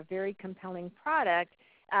they have a very compelling product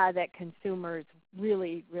that consumers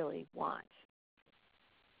really, really want.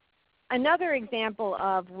 Another example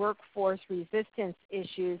of workforce resistance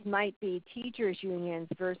issues might be teachers' unions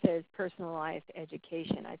versus personalized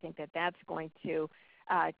education. I think that that's going to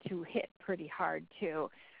hit pretty hard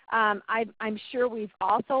too. I'm sure we've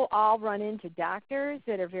also all run into doctors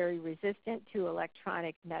that are very resistant to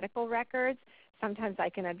electronic medical records. Sometimes I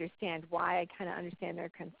can understand why. I kind of understand their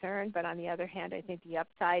concern. But on the other hand, I think the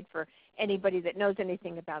upside for anybody that knows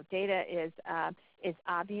anything about data is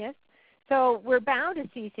obvious. So we're bound to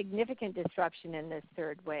see significant disruption in this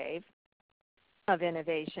third wave of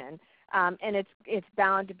innovation. And it's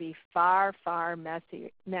bound to be far, far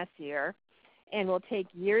messier, and will take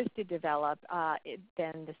years to develop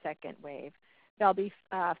than the second wave. There'll be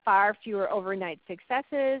far fewer overnight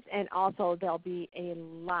successes, and also there'll be a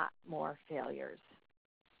lot more failures.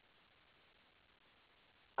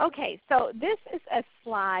 Okay, so this is a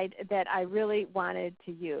slide that I really wanted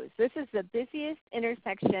to use. This is the busiest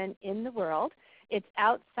intersection in the world. It's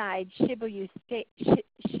outside Shibuya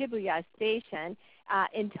Station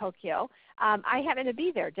in Tokyo. I happened to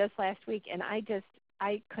be there just last week, and I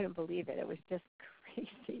couldn't believe it. It was just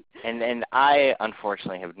crazy. And I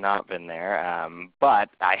unfortunately have not been there, but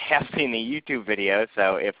I have seen the YouTube video.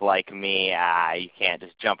 So if, like me, you can't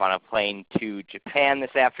just jump on a plane to Japan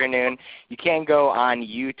this afternoon, you can go on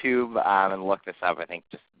YouTube and look this up. I think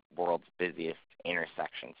just world's busiest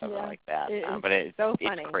intersection, something like that. But it's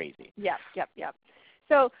crazy. Yep.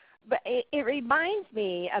 So. But it reminds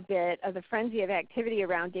me a bit of the frenzy of activity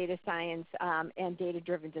around data science and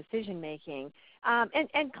data-driven decision-making.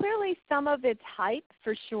 And clearly some of it's hype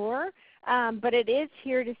for sure, but it is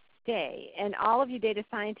here to stay. And all of you data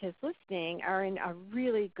scientists listening are in a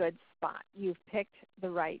really good spot. You've picked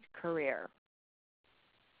the right career.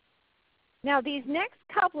 Now these next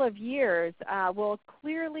couple of years will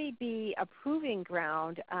clearly be a proving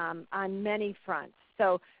ground on many fronts.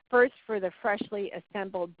 So first, for the freshly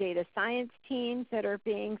assembled data science teams that are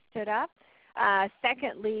being stood up.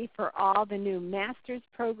 Secondly, for all the new master's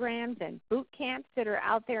programs and boot camps that are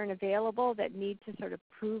out there and available that need to sort of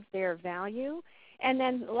prove their value. And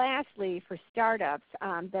then lastly, for startups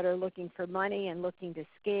that are looking for money and looking to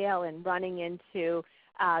scale and running into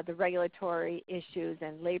the regulatory issues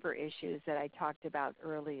and labor issues that I talked about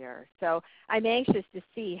earlier. So I'm anxious to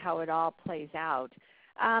see how it all plays out.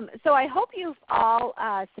 So I hope you've all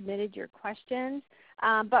submitted your questions.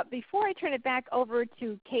 But before I turn it back over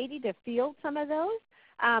to Katie to field some of those,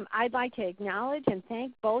 I'd like to acknowledge and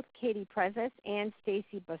thank both Katie Prezes and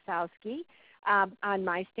Stacy Bosowski on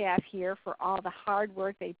my staff here for all the hard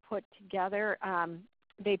work they put together.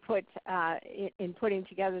 In putting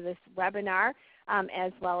together this webinar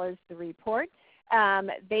as well as the report.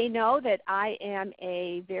 They know that I am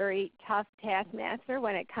a very tough taskmaster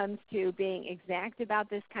when it comes to being exact about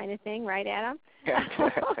this kind of thing, right, Adam?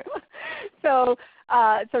 So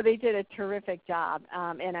they did a terrific job,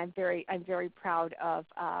 and I'm very proud of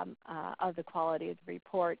the quality of the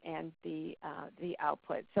report and the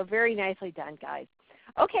output. So very nicely done, guys.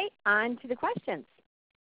 Okay, on to the questions.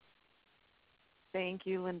 Thank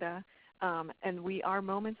you, Linda. And we are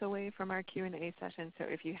moments away from our Q&A session, so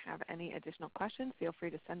if you have any additional questions, feel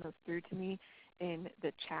free to send those through to me in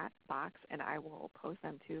the chat box, and I will post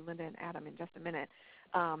them to Linda and Adam in just a minute.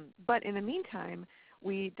 But in the meantime,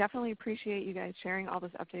 we definitely appreciate you guys sharing all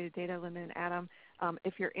this updated data, Linda and Adam.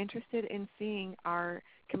 If you're interested in seeing our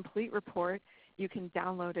complete report, you can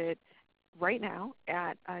download it right now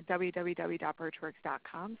at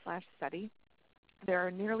www.burtchworks.com/study. There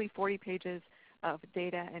are nearly 40 pages of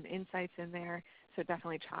data and insights in there, so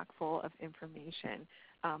definitely chock full of information.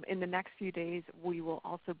 In the next few days, we will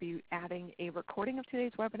also be adding a recording of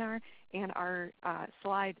today's webinar, and our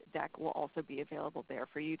slide deck will also be available there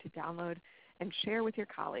for you to download and share with your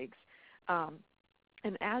colleagues.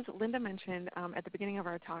 And as Linda mentioned at the beginning of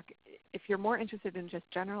our talk, if you're more interested in just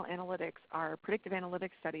general analytics, our predictive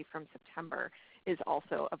analytics study from September is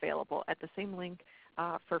also available at the same link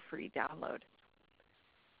for free download.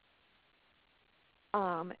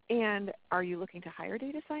 And are you looking to hire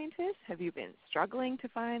data scientists? Have you been struggling to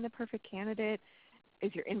find the perfect candidate?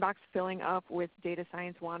 Is your inbox filling up with data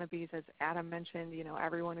science wannabes? As Adam mentioned,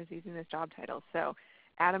 everyone is using this job title. So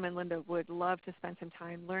Adam and Linda would love to spend some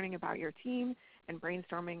time learning about your team and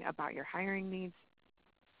brainstorming about your hiring needs.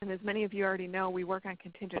 And as many of you already know, we work on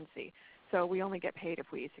contingency. So we only get paid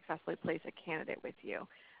if we successfully place a candidate with you.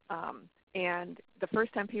 And the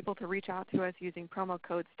first 10 people to reach out to us using promo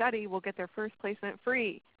code STUDY will get their first placement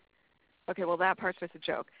free. Okay, well that part's just a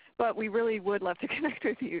joke. But we really would love to connect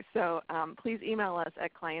with you. So please email us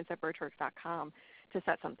at clients@burtchworks.com to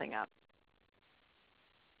set something up.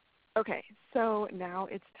 Okay, so now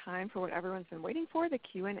it's time for what everyone's been waiting for, the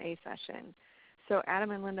Q&A session. So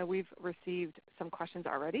Adam and Linda, we've received some questions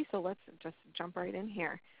already, so let's just jump right in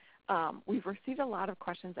here. We've received a lot of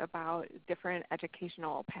questions about different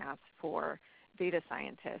educational paths for data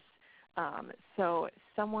scientists. So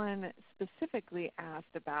someone specifically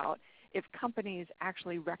asked about if companies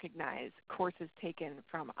actually recognize courses taken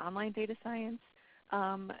from online data science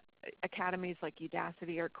academies like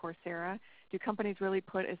Udacity or Coursera. Do companies really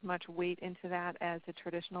put as much weight into that as a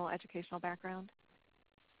traditional educational background?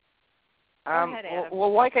 Go ahead, Adam.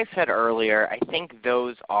 Well, like I said earlier, I think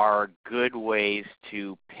those are good ways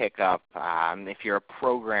to pick up. If you're a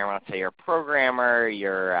programmer, let's say you're a programmer,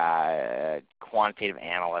 you're a quantitative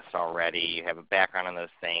analyst already, you have a background in those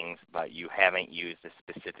things, but you haven't used a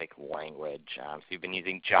specific language. So you've been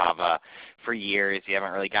using Java for years. You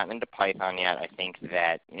haven't really gotten into Python yet. I think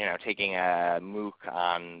that taking a MOOC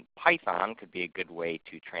on Python could be a good way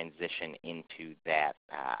to transition into that,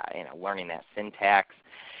 learning that syntax.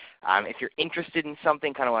 If you're interested in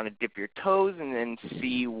something, kind of want to dip your toes and then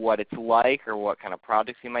see what it's like or what kind of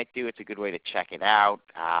projects you might do, it's a good way to check it out.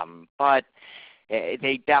 But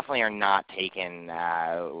they definitely are not taken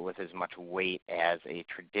with as much weight as a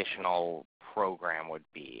traditional program would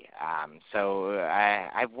be. So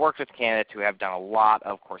I've worked with candidates who have done a lot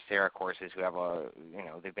of Coursera courses, who have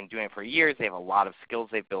they've been doing it for years. They have a lot of skills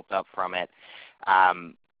they've built up from it.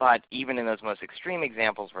 But even in those most extreme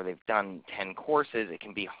examples where they've done 10 courses, it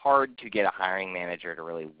can be hard to get a hiring manager to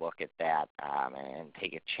really look at that and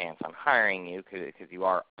take a chance on hiring you because you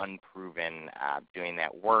are unproven doing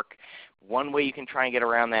that work. One way you can try and get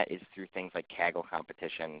around that is through things like Kaggle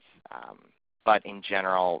competitions. But in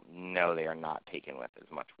general, no, they are not taken with as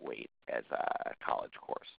much weight as a college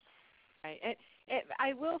course. Right.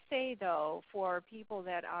 I will say, though, for people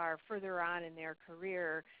that are further on in their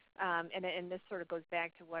career, and this sort of goes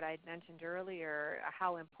back to what I mentioned earlier,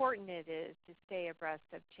 how important it is to stay abreast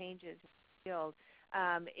of changes in the field.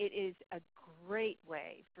 It is a great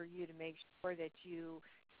way for you to make sure that you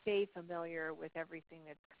stay familiar with everything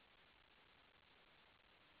that's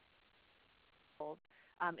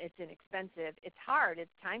it's inexpensive. It's hard.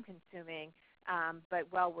 It's time-consuming,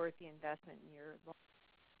 but well worth the investment in your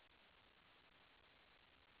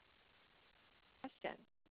question.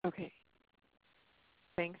 Okay.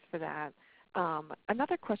 Thanks for that.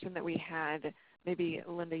 Another question that we had, maybe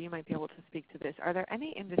Linda, you might be able to speak to this. Are there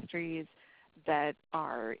any industries that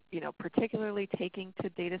are, particularly taking to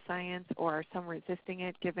data science, or are some resisting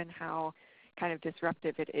it, given how kind of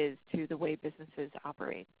disruptive it is to the way businesses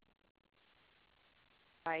operate?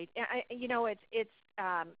 Right. It's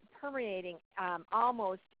permeating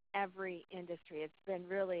almost every industry. It's been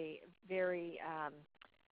really very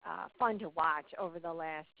fun to watch over the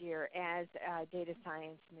last year as data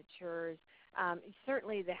science matures.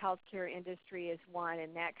 Certainly the healthcare industry is one,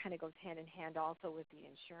 and that kind of goes hand in hand also with the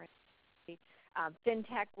insurance industry.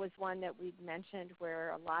 FinTech was one that we've mentioned,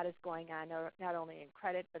 where a lot is going on, not only in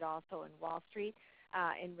credit but also in Wall Street,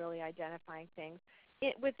 in really identifying things.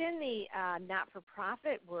 Within the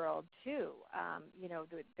not-for-profit world, too,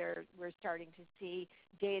 we're starting to see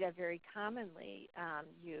data very commonly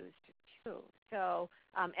used, too. So,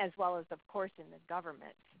 as well as, of course, in the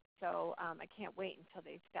government. So I can't wait until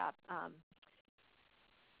they stop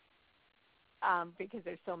because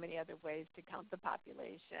there's so many other ways to count the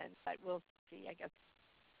population. But we'll see, I guess.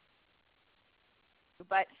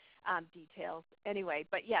 But details anyway.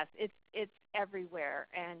 But yes, it's everywhere,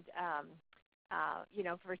 and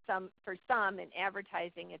for some in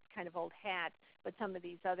advertising, it's kind of old hat. But some of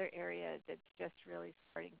these other areas, it's just really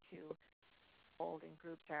starting to hold, and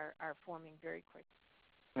groups are forming very quickly.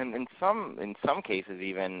 And in some cases,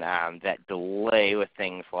 even that delay with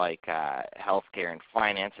things like healthcare and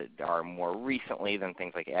finance are more recently than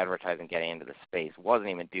things like advertising getting into the space wasn't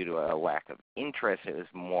even due to a lack of interest. It was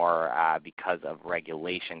more because of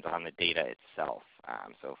regulations on the data itself.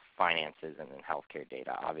 So finances and then healthcare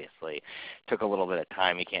data obviously took a little bit of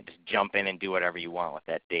time. You can't just jump in and do whatever you want with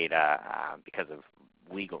that data because of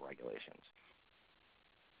legal regulations.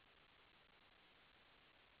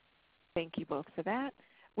 Thank you both for that.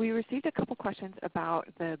 We received a couple questions about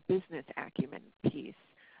the business acumen piece.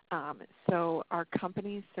 So are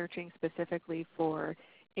companies searching specifically for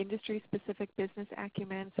industry-specific business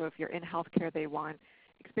acumen? So if you're in healthcare, they want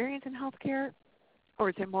experience in healthcare, or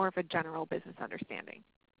is it more of a general business understanding?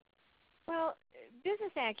 Well,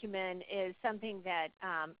 business acumen is something that,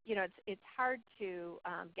 it's hard to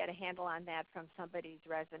get a handle on that from somebody's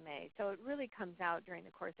resume. So it really comes out during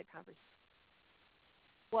the course of conversation.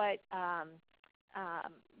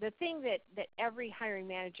 The thing that every hiring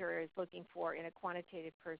manager is looking for in a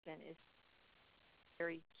quantitative person is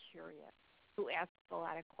very curious, who asks a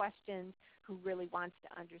lot of questions, who really wants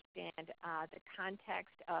to understand the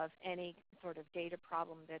context of any sort of data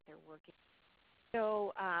problem that they're working on.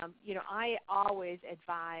 So, I always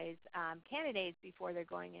advise candidates before they're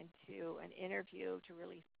going into an interview to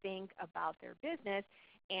really think about their business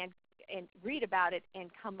and read about it and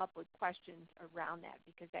come up with questions around that,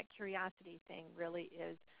 because that curiosity thing really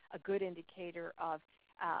is a good indicator of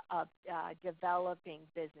developing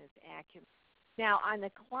business acumen. Now, on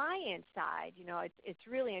the client side, it's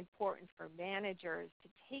really important for managers to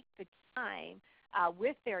take the time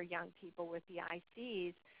with their young people, with the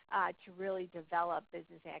ICs, to really develop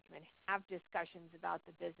business acumen, have discussions about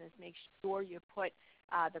the business, make sure you put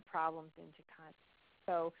the problems into context.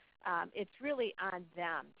 So it's really on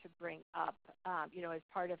them to bring up, as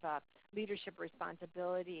part of a leadership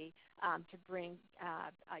responsibility, to bring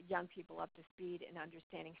young people up to speed in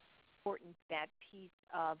understanding how important that piece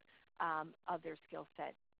of their skill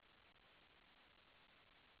set.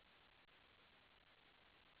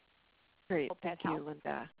 Great, thank you,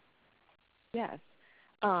 Linda. Yes.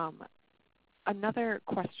 Another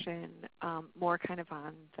question, more kind of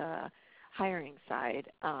on the hiring side.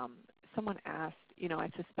 Someone asked, I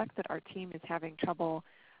suspect that our team is having trouble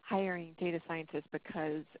hiring data scientists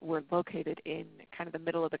because we're located in kind of the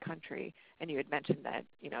middle of the country, and you had mentioned that,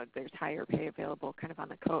 there's higher pay available kind of on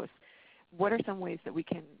the coast. What are some ways that we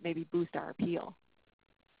can maybe boost our appeal?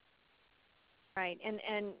 Right, and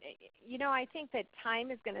I think that time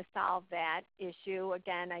is going to solve that issue.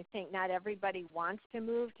 Again, I think not everybody wants to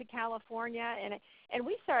move to California, and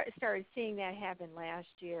we started seeing that happen last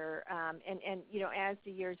year. And as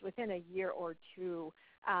the years, within a year or two,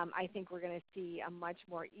 I think we're going to see a much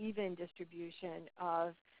more even distribution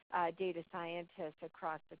of data scientists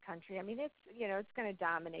across the country. I mean, it's going to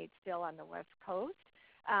dominate still on the West Coast,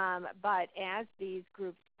 but as these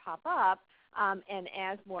groups pop up, and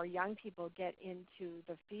as more young people get into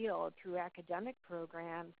the field through academic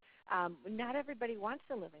programs, not everybody wants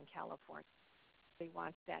to live in California. They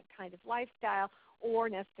want that kind of lifestyle, or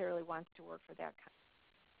necessarily wants to work for that kind.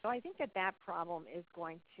 So I think that problem is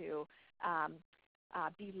going to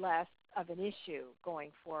be less of an issue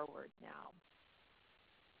going forward now.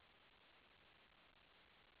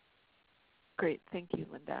 Great, thank you,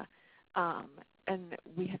 Linda. And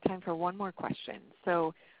we have time for one more question.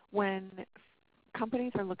 So when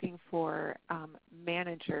companies are looking for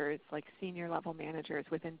managers, like senior level managers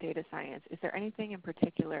within data science, is there anything in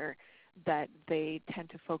particular that they tend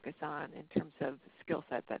to focus on in terms of skill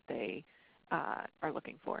set that they are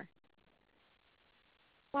looking for?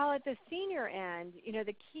 Well, at the senior end,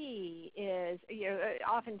 the key is,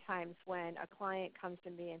 oftentimes when a client comes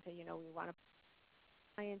to me and says, we want a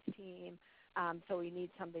science team, so we need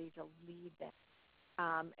somebody to lead them.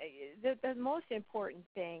 The most important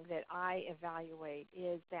thing that I evaluate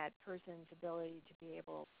is that person's ability to be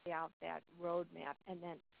able to lay out that roadmap, and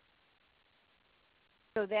then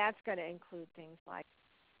so that's going to include things like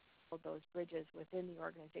those bridges within the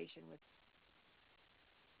organization, with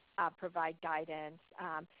provide guidance,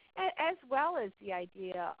 as well as the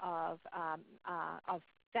idea of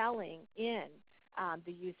selling in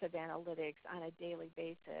the use of analytics on a daily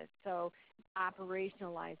basis. So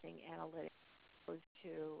operationalizing analytics,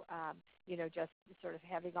 to just sort of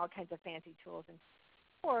having all kinds of fancy tools and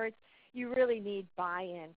supports, you really need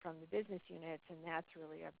buy-in from the business units, and that's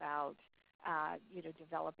really about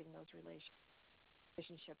developing those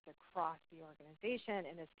relationships across the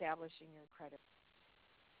organization and establishing your credibility.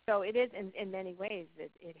 So it is, in many ways,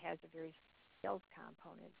 it has a very sales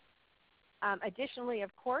component. Additionally,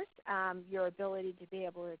 of course, your ability to be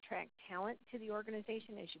able to attract talent to the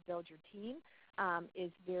organization as you build your team.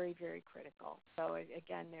 is very, very critical. So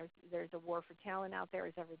again, there's a war for talent out there,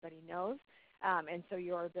 as everybody knows, and so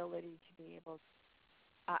your ability to be able to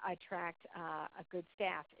attract a good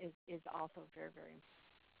staff is also very, very important.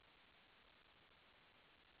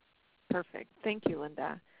 Perfect. Thank you,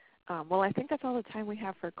 Linda. Well, I think that's all the time we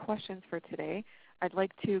have for questions for today. I'd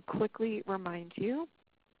like to quickly remind you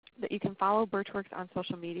that you can follow Burtch Works on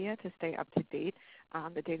social media to stay up to date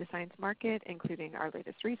on the data science market, including our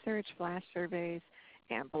latest research, flash surveys,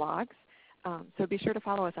 and blogs. So be sure to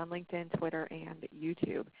follow us on LinkedIn, Twitter, and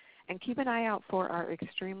YouTube. And keep an eye out for our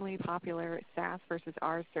extremely popular SAS versus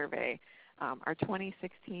R survey. Our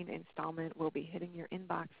 2016 installment will be hitting your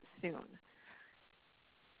inbox soon.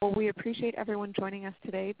 Well, we appreciate everyone joining us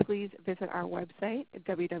today. Please visit our website at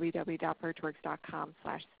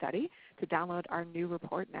www.burtchworks.com/study to download our new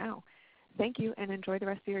report now. Thank you, and enjoy the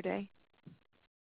rest of your day.